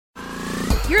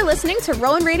You're listening to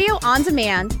Rowan Radio On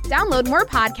Demand. Download more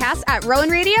podcasts at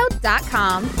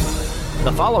rowanradio.com.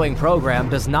 The following program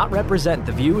does not represent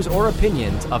the views or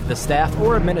opinions of the staff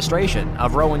or administration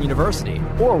of Rowan University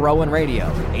or Rowan Radio,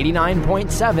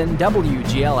 89.7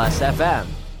 WGLS FM.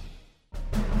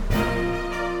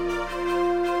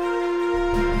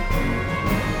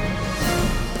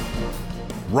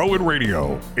 Rowan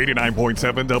Radio,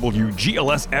 89.7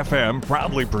 WGLS FM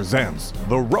proudly presents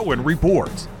The Rowan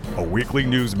Report, a weekly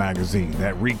news magazine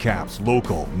that recaps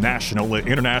local, national, and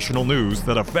international news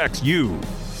that affects you.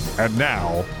 And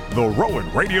now, the Rowan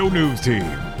Radio News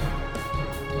Team.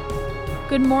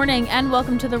 Good morning and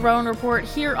welcome to the Rowan Report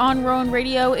here on Rowan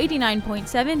Radio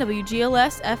 89.7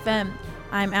 WGLS FM.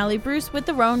 I'm Allie Bruce with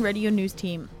the Rowan Radio News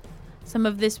Team. Some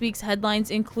of this week's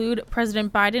headlines include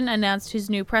President Biden announced his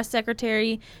new press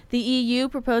secretary, the EU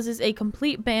proposes a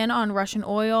complete ban on Russian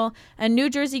oil, and New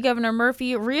Jersey Governor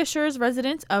Murphy reassures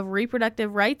residents of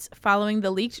reproductive rights following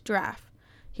the leaked draft.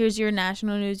 Here's your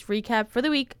national news recap for the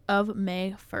week of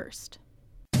May 1st.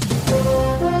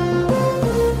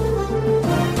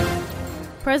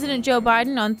 President Joe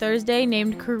Biden on Thursday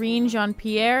named Karine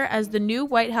Jean-Pierre as the new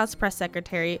White House press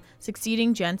secretary,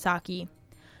 succeeding Jen Psaki.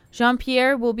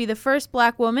 Jean-Pierre will be the first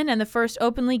black woman and the first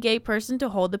openly gay person to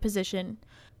hold the position.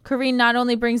 Karine not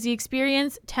only brings the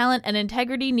experience, talent, and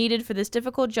integrity needed for this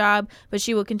difficult job, but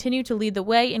she will continue to lead the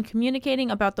way in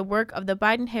communicating about the work of the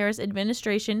Biden-Harris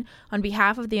administration on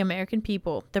behalf of the American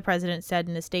people, the president said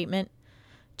in a statement.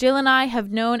 Jill and I have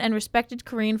known and respected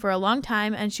Karine for a long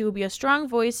time, and she will be a strong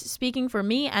voice speaking for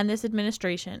me and this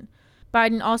administration.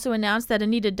 Biden also announced that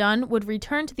Anita Dunn would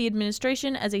return to the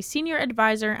administration as a senior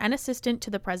advisor and assistant to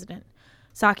the president.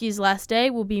 Psaki's last day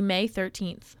will be May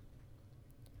 13th.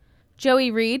 Joey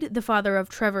Reid, the father of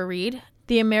Trevor Reid,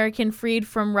 the American freed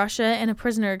from Russia in a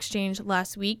prisoner exchange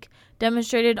last week,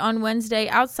 demonstrated on Wednesday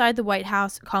outside the White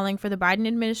House, calling for the Biden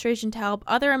administration to help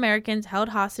other Americans held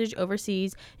hostage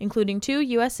overseas, including 2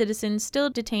 U.S. citizens still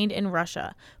detained in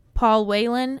Russia, Paul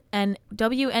Whelan and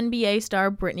WNBA star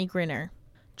Brittany Griner.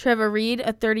 Trevor Reid,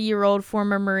 a 30-year-old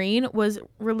former Marine, was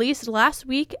released last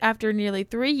week after nearly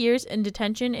 3 years in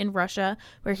detention in Russia,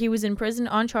 where he was in prison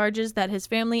on charges that his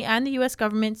family and the U.S.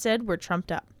 government said were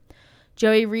trumped up.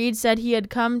 Joey Reid said he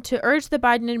had come to urge the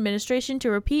Biden administration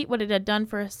to repeat what it had done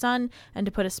for his son and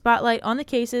to put a spotlight on the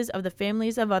cases of the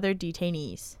families of other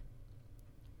detainees.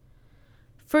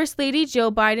 First Lady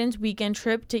Jill Biden's weekend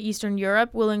trip to Eastern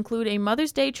Europe will include a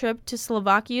Mother's Day trip to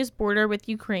Slovakia's border with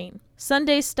Ukraine.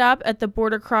 Sunday's stop at the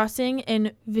border crossing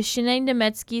in Vyšné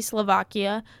Nemecké,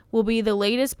 Slovakia, will be the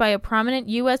latest by a prominent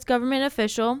U.S. government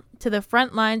official to the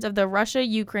front lines of the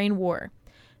Russia-Ukraine war.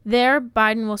 There,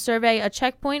 Biden will survey a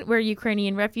checkpoint where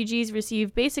Ukrainian refugees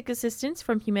receive basic assistance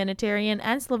from humanitarian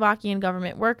and Slovakian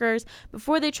government workers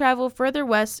before they travel further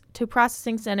west to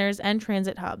processing centers and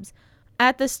transit hubs.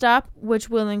 At the stop, which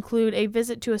will include a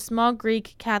visit to a small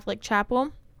Greek Catholic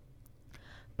chapel,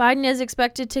 Biden is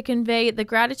expected to convey the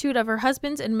gratitude of her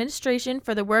husband's administration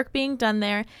for the work being done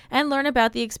there and learn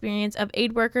about the experience of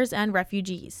aid workers and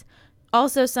refugees.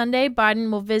 Also Sunday,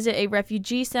 Biden will visit a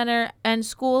refugee center and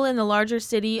school in the larger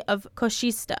city of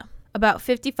Košice, about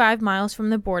 55 miles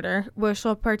from the border, where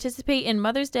she'll participate in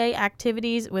Mother's Day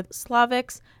activities with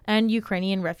Slovaks and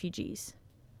Ukrainian refugees.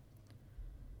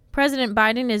 President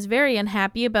Biden is very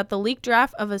unhappy about the leaked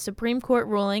draft of a Supreme Court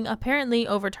ruling apparently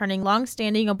overturning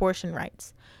long-standing abortion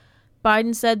rights.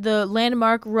 Biden said the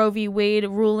landmark Roe v. Wade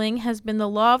ruling has been the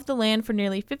law of the land for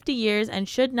nearly 50 years and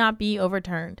should not be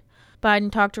overturned. Biden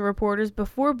talked to reporters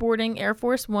before boarding Air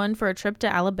Force One for a trip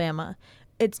to Alabama.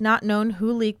 It's not known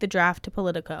who leaked the draft to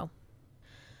Politico.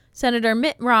 Senator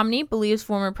Mitt Romney believes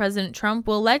former President Trump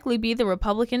will likely be the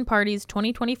Republican Party's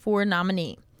 2024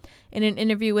 nominee. In an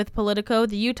interview with Politico,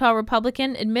 the Utah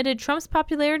Republican admitted Trump's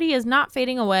popularity is not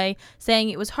fading away, saying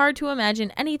it was hard to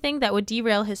imagine anything that would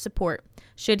derail his support,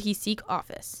 should he seek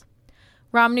office.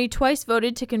 Romney twice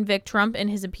voted to convict Trump in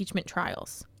his impeachment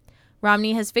trials.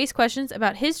 Romney has faced questions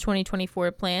about his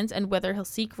 2024 plans and whether he'll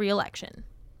seek re-election.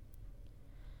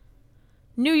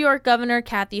 New York Governor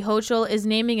Kathy Hochul is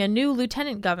naming a new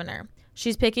lieutenant governor.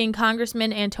 She's picking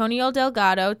Congressman Antonio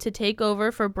Delgado to take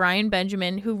over for Brian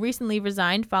Benjamin, who recently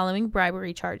resigned following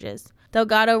bribery charges.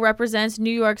 Delgado represents New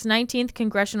York's 19th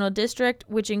congressional district,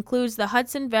 which includes the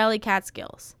Hudson Valley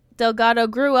Catskills. Delgado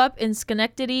grew up in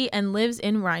Schenectady and lives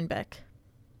in Rhinebeck.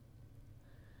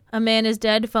 A man is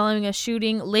dead following a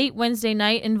shooting late Wednesday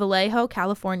night in Vallejo,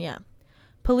 California.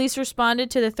 Police responded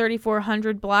to the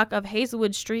 3400 block of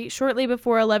Hazelwood Street shortly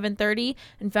before 11:30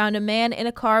 and found a man in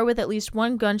a car with at least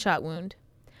one gunshot wound.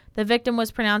 The victim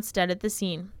was pronounced dead at the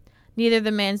scene. Neither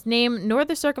the man's name nor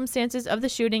the circumstances of the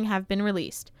shooting have been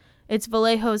released. It's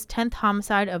Vallejo's 10th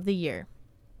homicide of the year.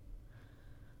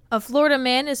 A Florida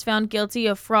man is found guilty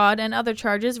of fraud and other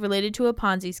charges related to a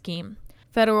Ponzi scheme.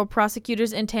 Federal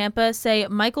prosecutors in Tampa say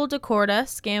Michael DeCorda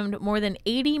scammed more than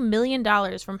 $80 million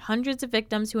from hundreds of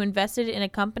victims who invested in a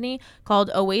company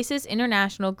called Oasis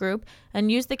International Group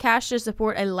and used the cash to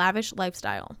support a lavish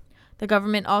lifestyle. The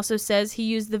government also says he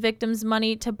used the victims'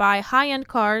 money to buy high-end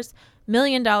cars,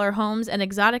 million-dollar homes, and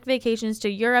exotic vacations to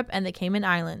Europe and the Cayman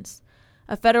Islands.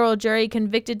 A federal jury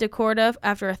convicted DeCorda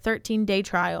after a 13-day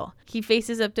trial. He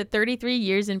faces up to 33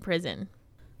 years in prison.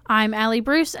 I'm Allie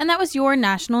Bruce, and that was your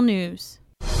national news.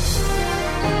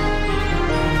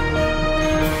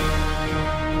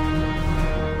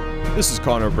 This is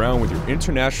Connor Brown with your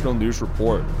international news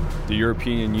report. The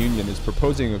European Union is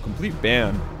proposing a complete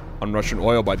ban on Russian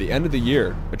oil by the end of the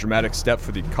year, a dramatic step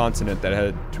for the continent that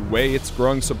had to weigh its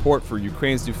growing support for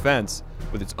Ukraine's defense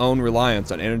with its own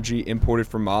reliance on energy imported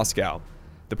from Moscow.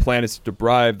 The plan is to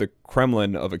deprive the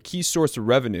Kremlin of a key source of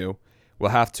revenue,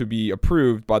 will have to be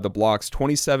approved by the bloc's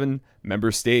 27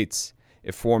 member states.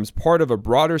 It forms part of a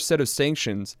broader set of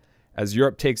sanctions as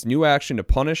Europe takes new action to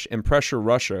punish and pressure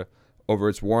Russia over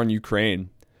its war in Ukraine.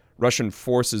 Russian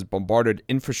forces bombarded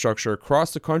infrastructure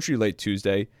across the country late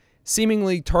Tuesday,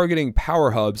 seemingly targeting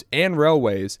power hubs and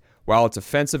railways, while its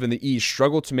offensive in the east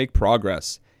struggled to make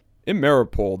progress. In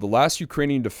Mariupol, the last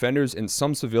Ukrainian defenders and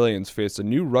some civilians faced a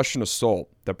new Russian assault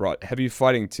that brought heavy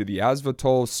fighting to the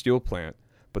Azovstal steel plant,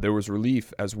 but there was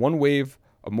relief as one wave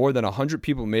of more than 100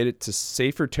 people made it to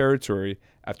safer territory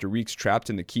after weeks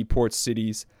trapped in the key port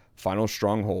city's final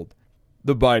stronghold.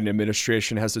 The Biden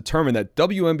administration has determined that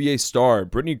WNBA star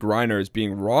Brittany Griner is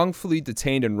being wrongfully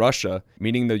detained in Russia,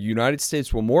 meaning the United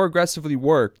States will more aggressively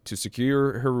work to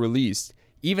secure her release,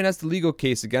 even as the legal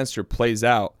case against her plays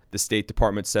out, the State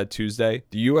Department said Tuesday.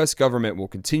 The U.S. government will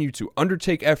continue to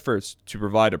undertake efforts to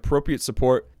provide appropriate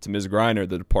support to Ms. Griner,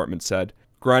 the department said.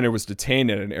 Griner was detained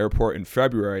at an airport in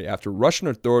February after Russian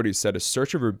authorities said a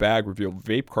search of her bag revealed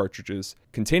vape cartridges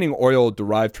containing oil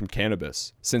derived from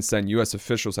cannabis. Since then, U.S.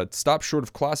 officials had stopped short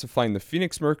of classifying the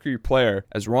Phoenix Mercury player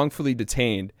as wrongfully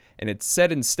detained and had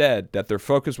said instead that their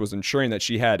focus was ensuring that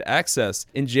she had access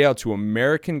in jail to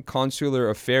American consular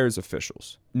affairs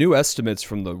officials. New estimates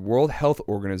from the World Health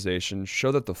Organization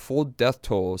show that the full death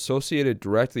toll associated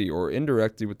directly or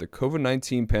indirectly with the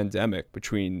COVID-19 pandemic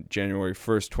between January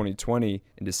 1st, 2020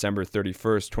 and December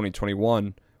 31st,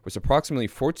 2021 was approximately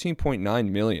 14.9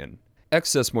 million.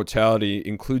 Excess mortality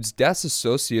includes deaths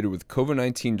associated with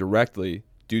COVID-19 directly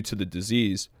due to the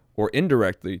disease or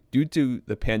indirectly due to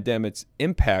the pandemic's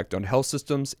impact on health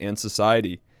systems and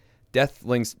society. Death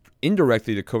links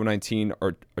indirectly to COVID-19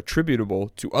 are attributable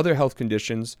to other health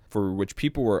conditions for which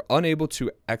people were unable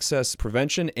to access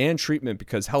prevention and treatment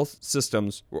because health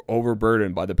systems were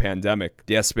overburdened by the pandemic.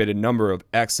 The estimated number of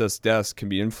excess deaths can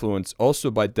be influenced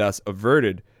also by deaths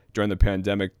averted during the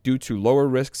pandemic due to lower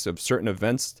risks of certain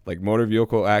events like motor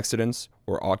vehicle accidents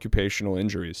or occupational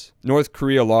injuries. North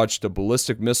Korea launched a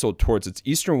ballistic missile towards its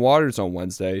eastern waters on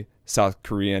Wednesday, South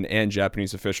Korean and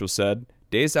Japanese officials said,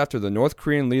 days after the North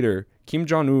Korean leader Kim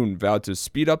Jong-un vowed to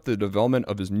speed up the development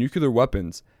of his nuclear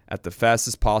weapons at the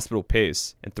fastest possible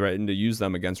pace and threatened to use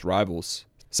them against rivals.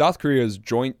 South Korea's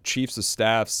Joint Chiefs of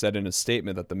Staff said in a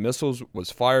statement that the missiles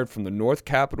was fired from the North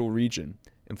Capital region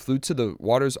and flew to the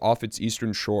waters off its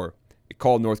eastern shore. It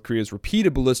called North Korea's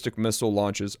repeated ballistic missile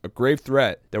launches a grave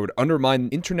threat that would undermine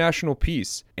international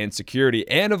peace and security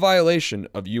and a violation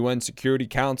of UN Security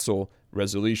Council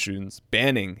resolutions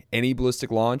banning any ballistic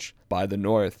launch by the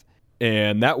North.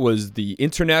 And that was the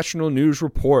International News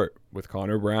Report with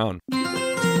Connor Brown.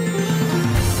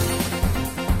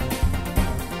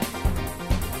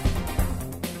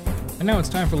 And now it's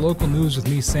time for local news with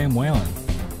me, Sam Whalen.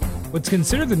 What's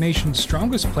considered the nation's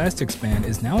strongest plastics ban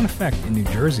is now in effect in New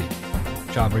Jersey.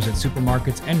 Shoppers at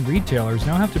supermarkets and retailers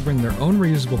now have to bring their own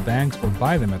reusable bags or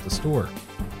buy them at the store.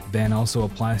 The ban also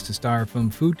applies to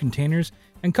styrofoam food containers,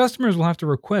 and customers will have to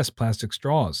request plastic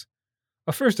straws.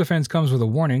 A first offense comes with a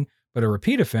warning, but a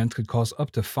repeat offense could cost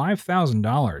up to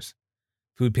 $5,000.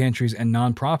 Food pantries and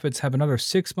nonprofits have another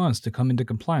 6 months to come into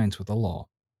compliance with the law.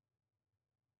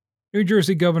 New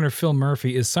Jersey Governor Phil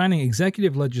Murphy is signing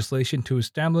executive legislation to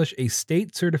establish a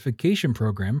state certification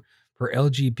program for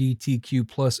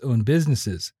LGBTQ+ owned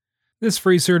businesses. This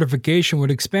free certification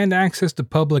would expand access to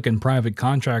public and private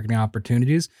contracting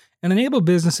opportunities and enable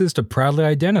businesses to proudly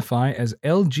identify as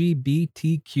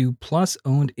LGBTQ+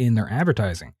 owned in their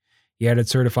advertising. He added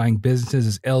certifying businesses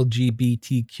as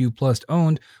LGBTQ+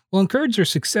 owned will encourage their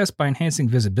success by enhancing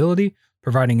visibility,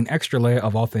 providing an extra layer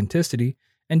of authenticity,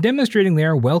 and demonstrating they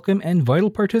are welcome and vital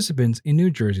participants in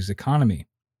New Jersey's economy.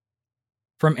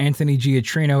 From Anthony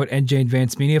Giatrino at NJ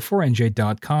Advanced Media for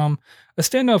NJ.com, a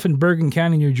standoff in Bergen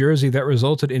County, New Jersey that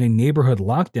resulted in a neighborhood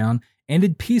lockdown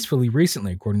ended peacefully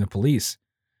recently, according to police.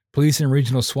 Police and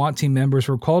regional SWAT team members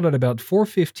were called at about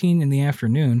 4:15 in the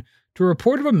afternoon to a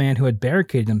report of a man who had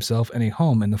barricaded himself in a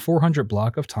home in the 400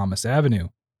 block of Thomas Avenue.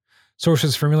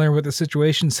 Sources familiar with the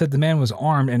situation said the man was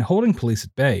armed and holding police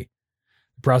at bay.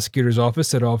 The prosecutor's office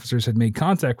said officers had made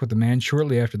contact with the man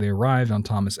shortly after they arrived on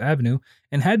Thomas Avenue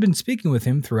and had been speaking with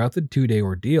him throughout the 2-day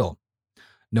ordeal.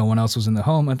 No one else was in the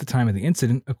home at the time of the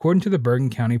incident, according to the Bergen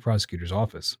County Prosecutor's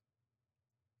Office.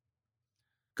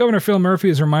 Governor Phil Murphy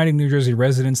is reminding New Jersey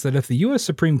residents that if the U.S.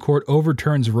 Supreme Court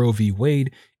overturns Roe v.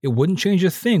 Wade, it wouldn't change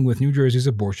a thing with New Jersey's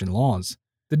abortion laws.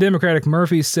 The Democratic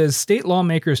Murphy says state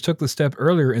lawmakers took the step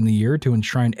earlier in the year to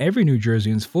enshrine every New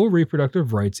Jerseyan's full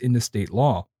reproductive rights into state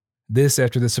law. This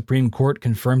after the Supreme Court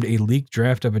confirmed a leaked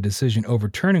draft of a decision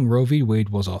overturning Roe v. Wade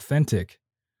was authentic.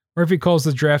 Murphy calls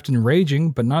the draft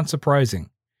enraging, but not surprising.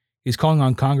 He's calling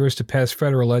on Congress to pass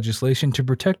federal legislation to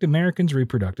protect Americans'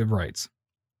 reproductive rights.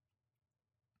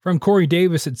 From Corey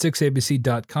Davis at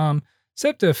 6abc.com,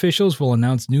 SEPTA officials will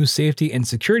announce new safety and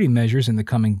security measures in the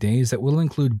coming days that will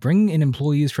include bringing in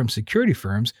employees from security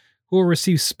firms who will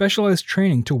receive specialized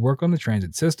training to work on the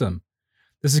transit system.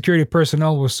 The security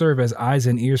personnel will serve as eyes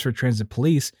and ears for transit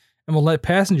police and will let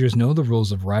passengers know the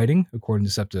rules of riding, according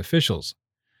to SEPTA officials.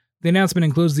 The announcement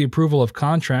includes the approval of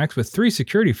contracts with 3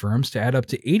 security firms to add up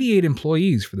to 88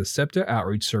 employees for the SEPTA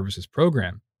Outreach Services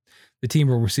program. The team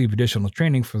will receive additional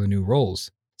training for the new roles.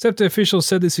 SEPTA officials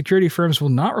said the security firms will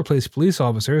not replace police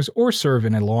officers or serve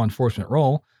in a law enforcement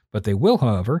role, but they will,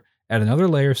 however, add another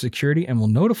layer of security and will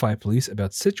notify police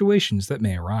about situations that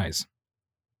may arise.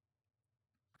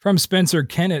 From Spencer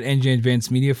Kent at NJ Advanced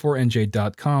Media for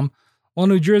NJ.com, while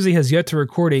New Jersey has yet to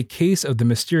record a case of the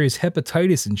mysterious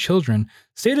hepatitis in children,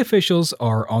 state officials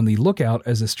are on the lookout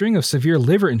as a string of severe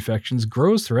liver infections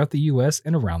grows throughout the U.S.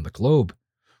 and around the globe.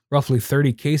 Roughly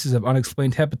 30 cases of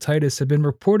unexplained hepatitis have been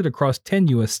reported across 10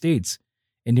 U.S. states,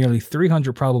 and nearly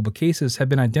 300 probable cases have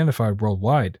been identified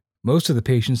worldwide. Most of the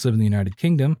patients live in the United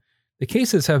Kingdom. The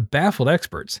cases have baffled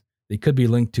experts. They could be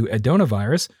linked to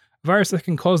adenovirus, a virus that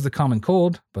can cause the common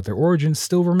cold, but their origins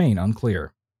still remain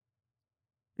unclear.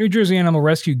 New Jersey animal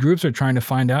rescue groups are trying to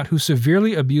find out who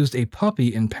severely abused a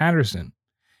puppy in Paterson.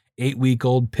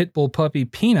 8-week-old pit bull puppy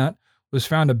Peanut was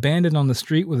found abandoned on the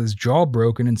street with his jaw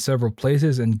broken in several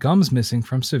places and gums missing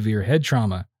from severe head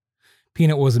trauma.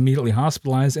 Peanut was immediately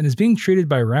hospitalized and is being treated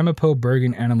by Ramapo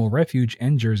Bergen Animal Refuge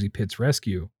and Jersey Pits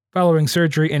Rescue. Following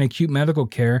surgery and acute medical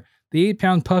care, the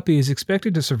 8-pound puppy is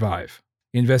expected to survive.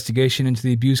 The investigation into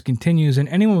the abuse continues, and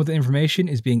anyone with information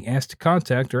is being asked to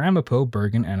contact Ramapo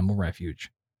Bergen Animal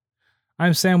Refuge.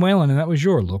 I'm Sam Whalen, and that was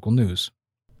your local news.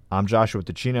 I'm Joshua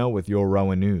Ticino with your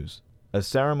Rowan News. A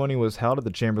ceremony was held at the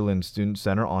Chamberlain Student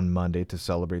Center on Monday to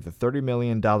celebrate the $30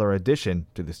 million addition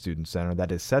to the Student Center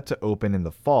that is set to open in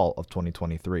the fall of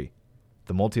 2023.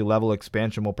 The multi-level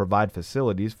expansion will provide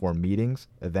facilities for meetings,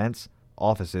 events,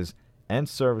 offices, and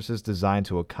services designed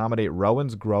to accommodate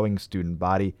Rowan's growing student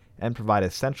body and provide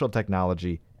essential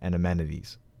technology and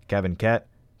amenities. Kevin Kett,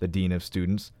 the Dean of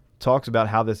Students, talks about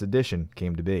how this addition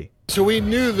came to be. So we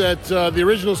knew that the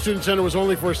original Student Center was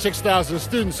only for 6,000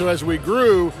 students, so as we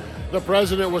grew, the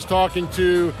president was talking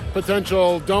to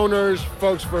potential donors,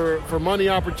 folks for money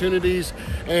opportunities,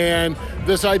 and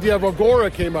this idea of Agora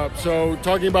came up. So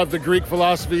talking about the Greek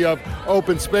philosophy of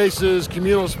open spaces,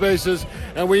 communal spaces,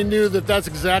 and we knew that that's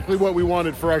exactly what we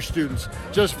wanted for our students.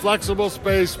 Just flexible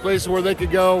space, places where they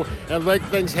could go and make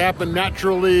things happen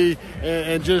naturally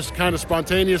and just kind of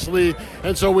spontaneously.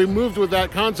 And so we moved with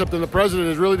that concept, and the president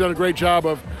has really done a great job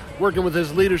of working with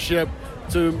his leadership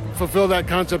to fulfill that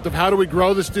concept of how do we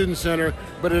grow the Student Center,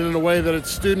 but in a way that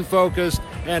it's student-focused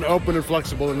and open and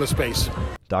flexible in the space.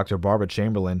 Dr. Barbara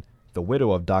Chamberlain, the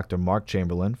widow of Dr. Mark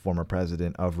Chamberlain, former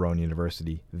president of Rowan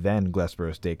University, then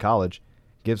Glassboro State College,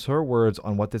 gives her words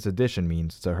on what this addition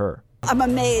means to her. I'm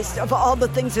amazed of all the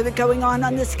things that are going on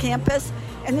this campus,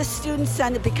 and the Student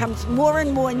Center becomes more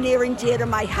and more near and dear to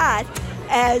my heart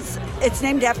as it's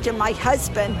named after my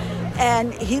husband,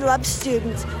 and he loves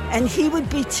students, and he would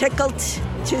be tickled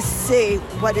to see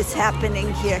what is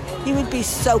happening here. He would be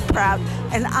so proud,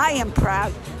 and I am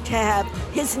proud to have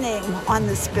his name on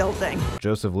this building.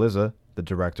 Joseph Liza, the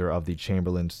director of the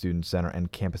Chamberlain Student Center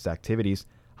and Campus Activities,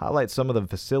 highlights some of the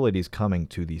facilities coming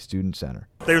to the Student Center.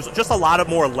 There's just a lot of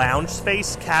more lounge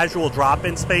space, casual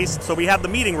drop-in space. So we have the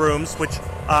meeting rooms, which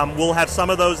we'll have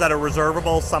some of those that are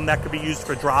reservable, some that could be used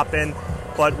for drop-in.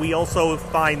 but we also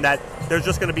find that there's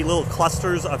just going to be little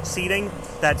clusters of seating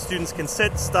that students can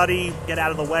sit, study, get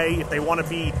out of the way. If they want to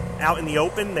be out in the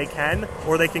open, they can,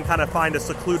 or they can kind of find a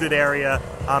secluded area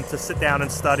to sit down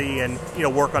and study and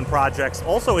work on projects.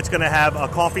 Also, it's going to have a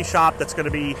coffee shop that's going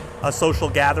to be a social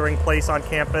gathering place on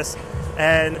campus,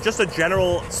 and just a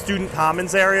general student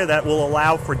commons area that will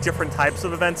allow for different types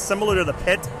of events, similar to the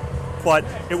pit, but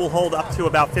it will hold up to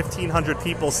about 1,500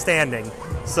 people standing.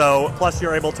 So, plus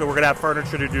we're going to have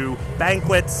furniture to do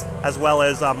banquets as well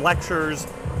as lectures.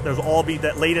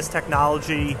 That latest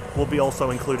technology will be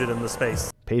also included in the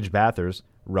space. Paige Bathers,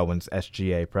 Rowan's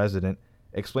SGA president,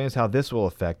 explains how this will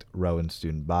affect Rowan's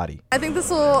student body. I think this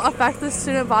will affect the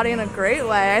student body in a great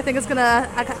way. I think it's going to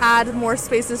add more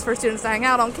spaces for students to hang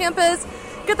out on campus,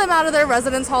 get them out of their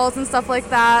residence halls and stuff like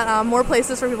that, more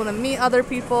places for people to meet other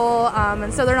people,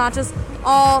 and so they're not just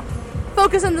all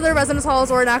focused into their residence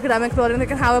halls or an academic building. They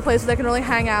can have a place where they can really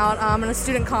hang out in a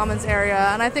student commons area,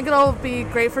 and I think it'll be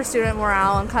great for student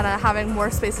morale and kind of having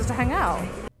more spaces to hang out.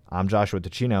 I'm Joshua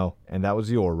Ticino, and that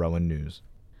was your Rowan News.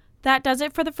 That does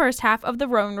it for the first half of the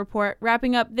Rowan Report,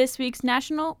 wrapping up this week's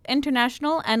national,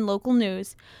 international, and local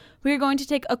news. We are going to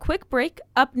take a quick break.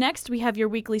 Up next, we have your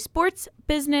weekly sports,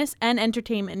 business, and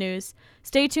entertainment news.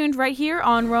 Stay tuned right here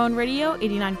on Rowan Radio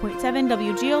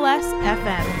 89.7 WGLS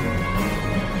FM.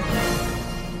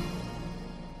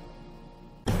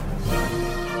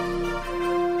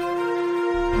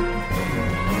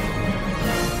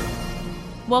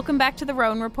 Welcome back to the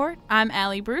Rowan Report. I'm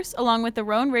Allie Bruce, along with the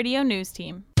Rowan Radio News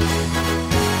team.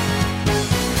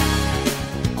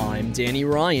 I'm Danny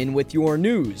Ryan with your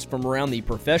news from around the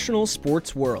professional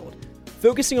sports world.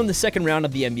 Focusing on the second round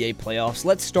of the NBA playoffs,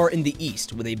 let's start in the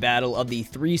East with a battle of the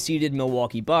 3-seeded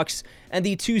Milwaukee Bucks and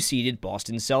the 2-seeded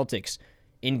Boston Celtics.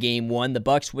 In Game 1, the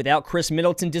Bucks without Chris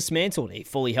Middleton dismantled a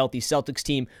fully healthy Celtics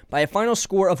team by a final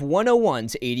score of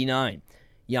 101-89.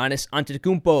 Giannis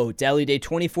Antetokounmpo tallied a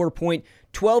 24-point,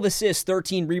 12-assist,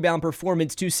 13-rebound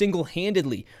performance to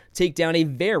single-handedly take down a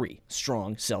very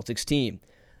strong Celtics team.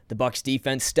 The Bucks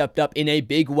defense stepped up in a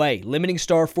big way, limiting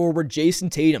star forward Jason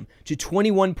Tatum to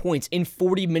 21 points in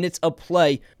 40 minutes of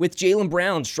play, with Jaylen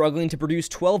Brown struggling to produce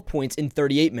 12 points in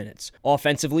 38 minutes.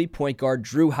 Offensively, point guard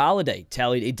Drew Holiday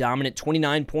tallied a dominant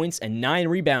 29 points and 9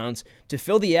 rebounds to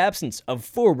fill the absence of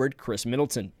forward Chris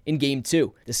Middleton. In Game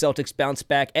 2, the Celtics bounced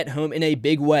back at home in a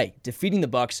big way, defeating the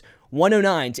Bucks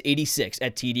 109-86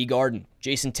 at TD Garden.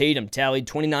 Jason Tatum tallied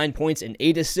 29 points and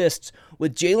 8 assists,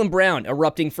 with Jaylen Brown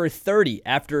erupting for 30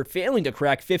 after failing to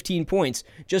crack 15 points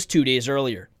just 2 days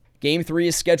earlier. Game 3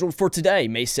 is scheduled for today,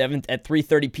 May 7th at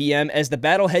 3:30 p.m. as the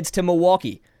battle heads to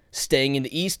Milwaukee. Staying in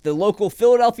the East, the local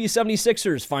Philadelphia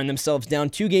 76ers find themselves down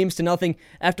 2-0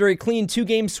 after a clean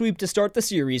 2-game sweep to start the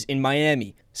series in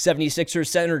Miami. 76ers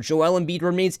center Joel Embiid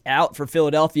remains out for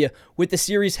Philadelphia, with the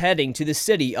series heading to the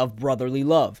city of brotherly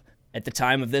love. At the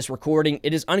time of this recording,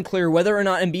 it is unclear whether or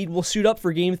not Embiid will suit up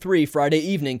for Game 3 Friday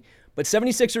evening, but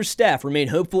 76ers staff remain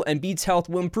hopeful Embiid's health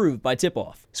will improve by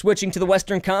tip-off. Switching to the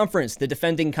Western Conference, the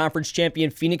defending conference champion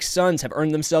Phoenix Suns have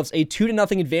earned themselves a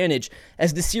 2-0 advantage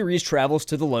as the series travels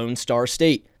to the Lone Star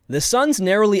State. The Suns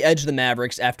narrowly edged the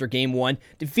Mavericks after Game 1,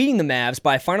 defeating the Mavs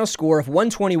by a final score of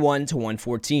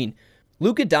 121-114.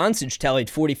 Luka Doncic tallied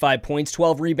 45 points,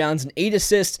 12 rebounds, and 8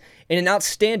 assists in an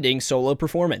outstanding solo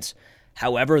performance.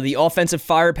 However, the offensive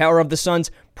firepower of the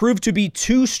Suns proved to be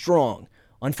too strong.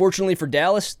 Unfortunately for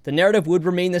Dallas, the narrative would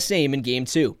remain the same in Game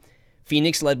 2.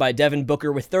 Phoenix, led by Devin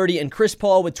Booker with 30 and Chris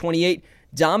Paul with 28,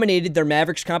 dominated their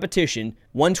Mavericks competition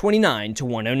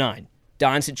 129-109.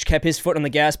 Doncic kept his foot on the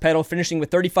gas pedal, finishing with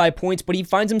 35 points, but he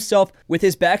finds himself with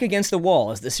his back against the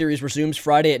wall as the series resumes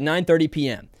Friday at 9:30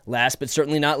 p.m. Last but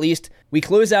certainly not least, we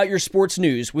close out your sports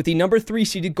news with the number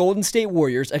 3-seeded Golden State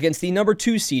Warriors against the number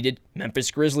 2-seeded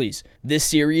Memphis Grizzlies. This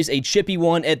series, a chippy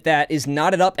one at that, is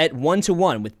knotted up at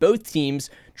 1-1, with both teams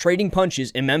trading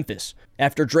punches in Memphis.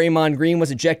 After Draymond Green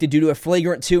was ejected due to a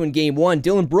flagrant 2 in Game 1,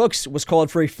 Dillon Brooks was called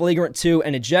for a flagrant 2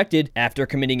 and ejected after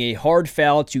committing a hard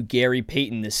foul to Gary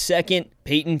Payton II.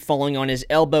 Payton, falling on his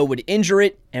elbow, would injure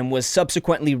it and was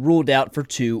subsequently ruled out for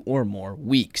 2 or more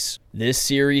weeks. This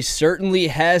series certainly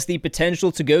has the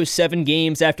potential to go 7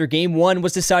 games after Game 1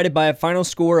 was decided by a final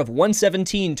score of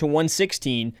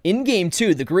 117-116. In Game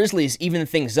 2, the Grizzlies evened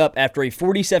things up after a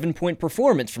 47-point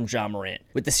performance from Ja Morant.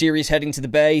 With the series heading to the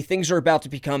Bay, things are about to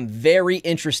become very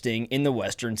interesting in the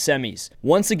Western semis.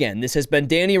 Once again, this has been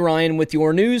Danny Ryan with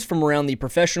your news from around the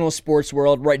professional sports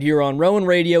world right here on Rowan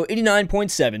Radio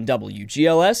 89.7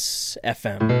 WGLS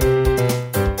FM.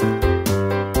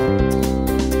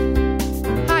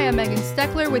 Megan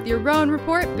Steckler with with your Rowan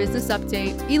Report business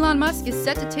update. Elon Musk is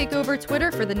set to take over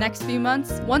Twitter for the next few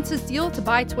months once his deal to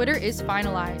buy Twitter is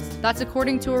finalized. That's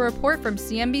according to a report from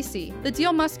CNBC. The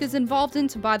deal Musk is involved in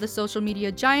to buy the social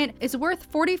media giant is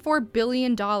worth $44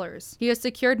 billion. He has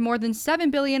secured more than $7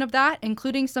 billion of that,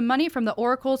 including some money from the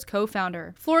Oracle's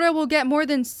co-founder. Florida will get more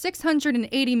than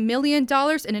 $680 million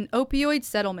in an opioid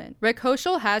settlement. Rick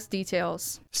Hoschel has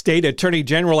details. State Attorney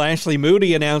General Ashley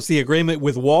Moody announced the agreement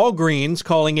with Walgreens,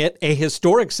 calling it a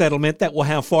historic settlement that will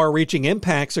have far-reaching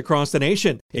impacts across the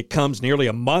nation. It comes nearly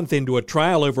a month into a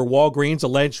trial over Walgreens'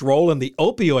 alleged role in the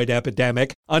opioid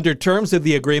epidemic. Under terms of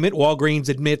the agreement, Walgreens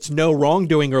admits no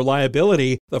wrongdoing or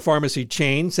liability. The pharmacy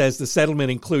chain says the settlement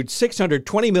includes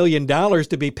 $620 million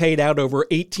to be paid out over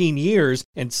 18 years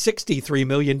and $63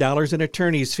 million in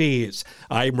attorney's fees.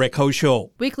 I'm Rick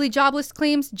Hoschel. Weekly jobless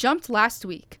claims jumped last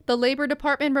week. The Labor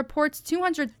Department reports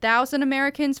 200,000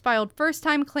 Americans filed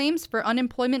first-time claims for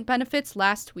unemployment benefits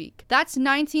last week. That's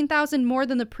 19,000 more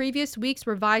than the previous week's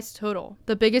revised total.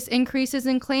 The biggest increases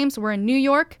in claims were in New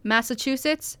York,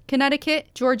 Massachusetts, Connecticut,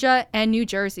 Georgia, and New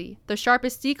Jersey. The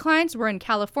sharpest declines were in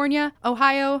California,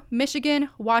 Ohio, Michigan,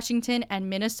 Washington, and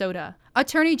Minnesota.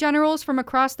 Attorney generals from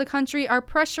across the country are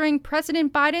pressuring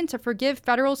President Biden to forgive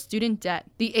federal student debt.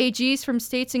 The AGs from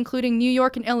states including New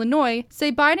York and Illinois say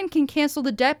Biden can cancel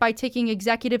the debt by taking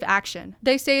executive action.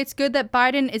 They say it's good that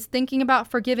Biden is thinking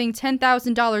about forgiving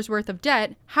 $10,000 worth of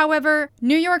debt. However,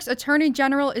 New York's Attorney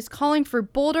General is calling for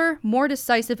bolder, more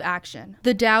decisive action.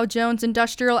 The Dow Jones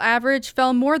Industrial Average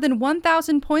fell more than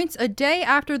 1,000 points a day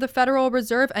after the Federal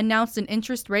Reserve announced an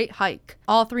interest rate hike.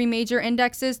 All three major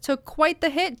indexes took quite the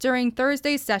hit during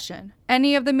Thursday's session.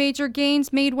 Any of the major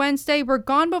gains made Wednesday were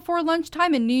gone before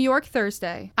lunchtime in New York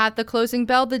Thursday. At the closing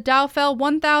bell, the Dow fell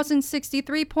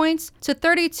 1,063 points to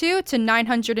 32 to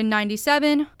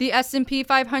 997. The S&P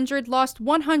 500 lost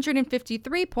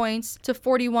 153 points to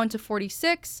 41 to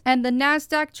 46, and the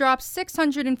Nasdaq dropped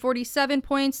 647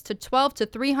 points to 12 to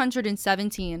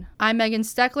 317. I'm Megan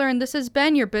Steckler, and this has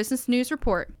been your Business News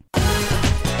Report.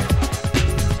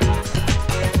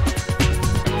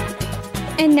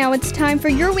 And now it's time for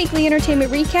your weekly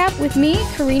entertainment recap with me,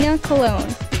 Karina Colon.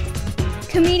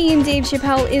 Comedian Dave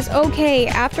Chappelle is okay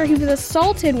after he was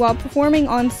assaulted while performing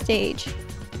on stage.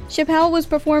 Chappelle was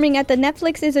performing at the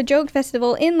Netflix is a Joke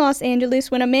festival in Los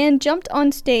Angeles when a man jumped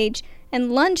on stage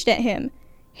and lunged at him,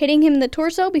 hitting him in the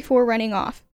torso before running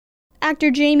off.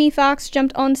 Actor Jamie Foxx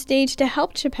jumped on stage to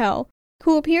help Chappelle,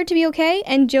 who appeared to be okay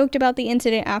and joked about the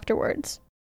incident afterwards.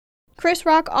 Chris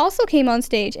Rock also came on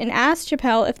stage and asked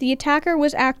Chappelle if the attacker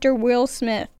was actor Will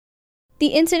Smith. The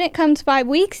incident comes 5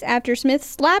 weeks after Smith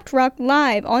slapped Rock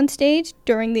live on stage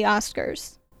during the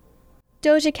Oscars.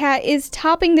 Doja Cat is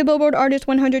topping the Billboard Artist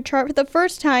 100 chart for the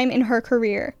first time in her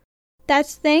career.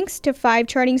 That's thanks to 5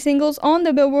 charting singles on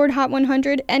the Billboard Hot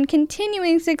 100 and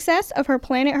continuing success of her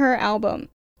Planet Her album.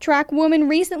 Track Woman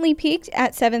recently peaked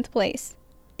at 7th place.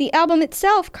 The album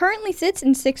itself currently sits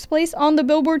in 6th place on the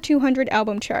Billboard 200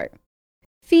 album chart.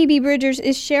 Phoebe Bridgers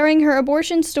is sharing her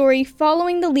abortion story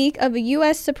following the leak of a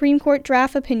U.S. Supreme Court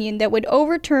draft opinion that would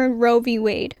overturn Roe v.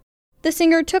 Wade. The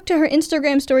singer took to her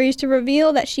Instagram stories to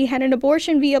reveal that she had an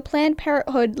abortion via Planned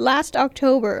Parenthood last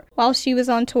October while she was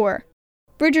on tour.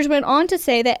 Bridgers went on to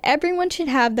say that everyone should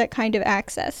have that kind of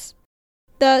access.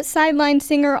 The Sideline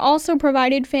singer also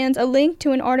provided fans a link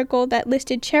to an article that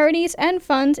listed charities and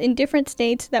funds in different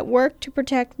states that work to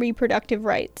protect reproductive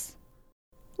rights.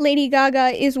 Lady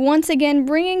Gaga is once again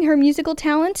bringing her musical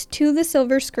talents to the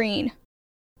silver screen.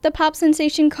 The pop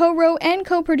sensation co-wrote and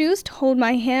co-produced Hold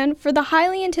My Hand for the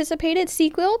highly anticipated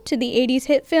sequel to the 80s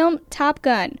hit film Top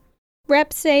Gun.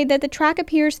 Reps say that the track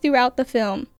appears throughout the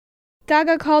film.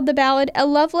 Gaga called the ballad a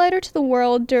love letter to the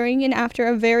world during and after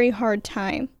a very hard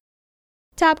time.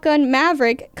 Top Gun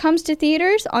Maverick comes to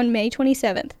theaters on May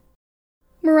 27th.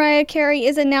 Mariah Carey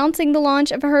is announcing the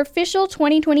launch of her official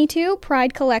 2022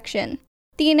 Pride collection.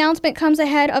 The announcement comes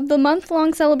ahead of the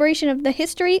month-long celebration of the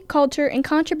history, culture, and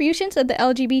contributions of the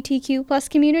LGBTQ+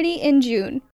 community in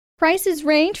June. Prices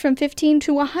range from $15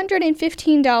 to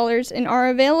 $115 and are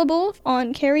available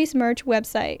on Carey's merch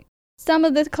website. Some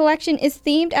of the collection is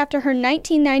themed after her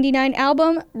 1999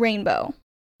 album, Rainbow.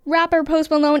 Rapper Post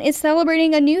Malone is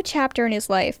celebrating a new chapter in his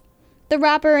life. The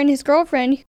rapper and his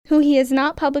girlfriend, who he has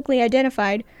not publicly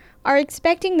identified, are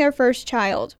expecting their first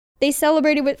child. They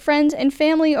celebrated with friends and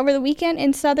family over the weekend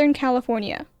in Southern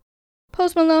California.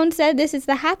 Post Malone said this is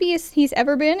the happiest he's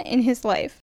ever been in his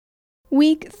life.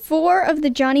 Week 4 of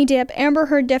the Johnny Depp-Amber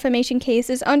Heard defamation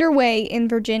case is underway in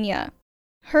Virginia.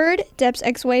 Heard, Depp's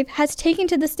ex-wife, has taken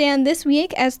to the stand this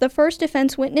week as the first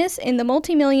defense witness in the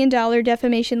multi-million-dollar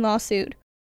defamation lawsuit.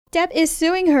 Depp is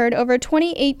suing Heard over a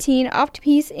 2018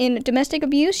 op-piece in domestic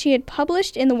abuse she had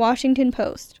published in the Washington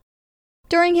Post.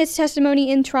 During his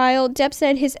testimony in trial, Depp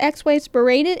said his ex-wives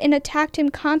berated and attacked him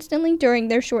constantly during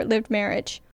their short-lived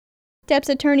marriage. Depp's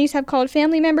attorneys have called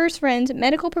family members, friends,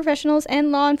 medical professionals,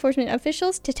 and law enforcement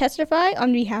officials to testify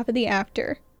on behalf of the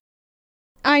actor.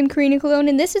 I'm Karina Colon,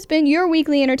 and this has been your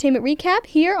weekly entertainment recap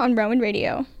here on Rowan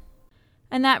Radio.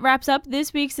 And that wraps up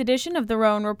this week's edition of the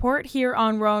Rowan Report here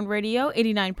on Rowan Radio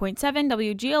 89.7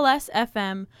 WGLS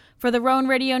FM. For the Rowan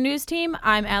Radio News Team,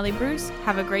 I'm Allie Bruce.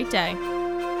 Have a great day.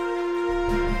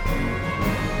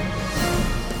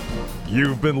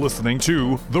 You've been listening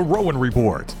to The Rowan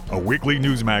Report, a weekly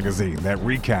news magazine that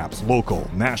recaps local,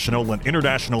 national, and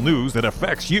international news that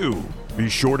affects you. Be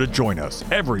sure to join us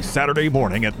every Saturday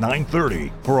morning at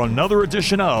 9:30 for another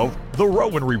edition of The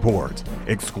Rowan Report,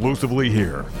 exclusively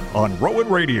here on Rowan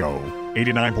Radio,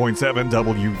 89.7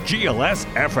 WGLS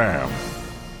FM.